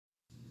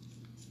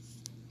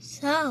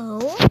So,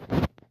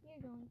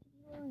 you're going to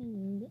be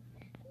learning.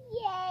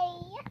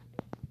 Yay!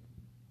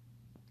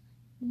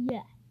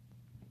 Yeah.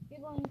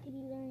 You're going to be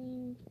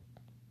learning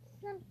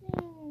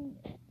something.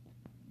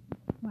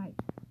 Right.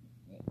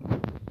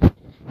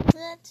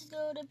 Let's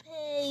go to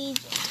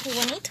page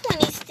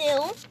 2020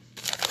 still.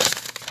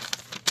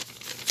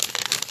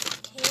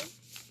 Okay.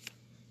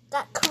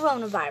 Got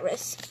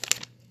coronavirus.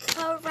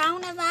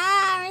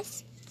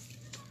 Coronavirus.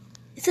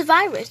 It's a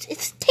virus.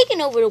 It's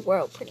taken over the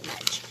world pretty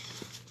much.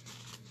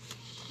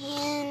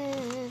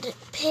 And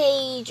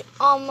page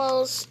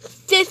almost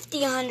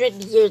 100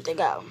 years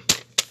ago.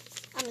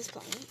 I'm just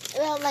playing.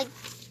 Well, like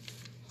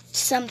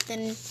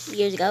something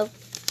years ago.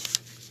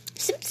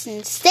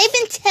 Simpsons. They've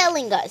been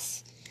telling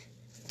us.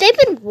 They've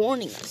been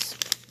warning us.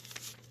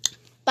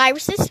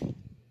 Viruses,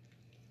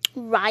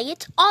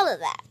 riots, all of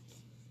that.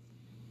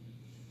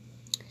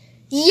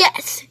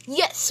 Yes.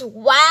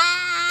 Wow.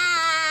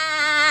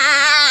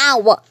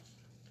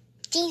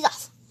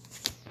 Jesus.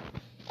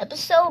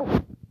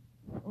 Episode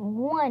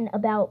 1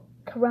 about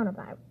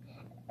coronavirus.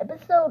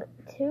 Episode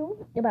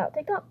 2 about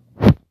TikTok.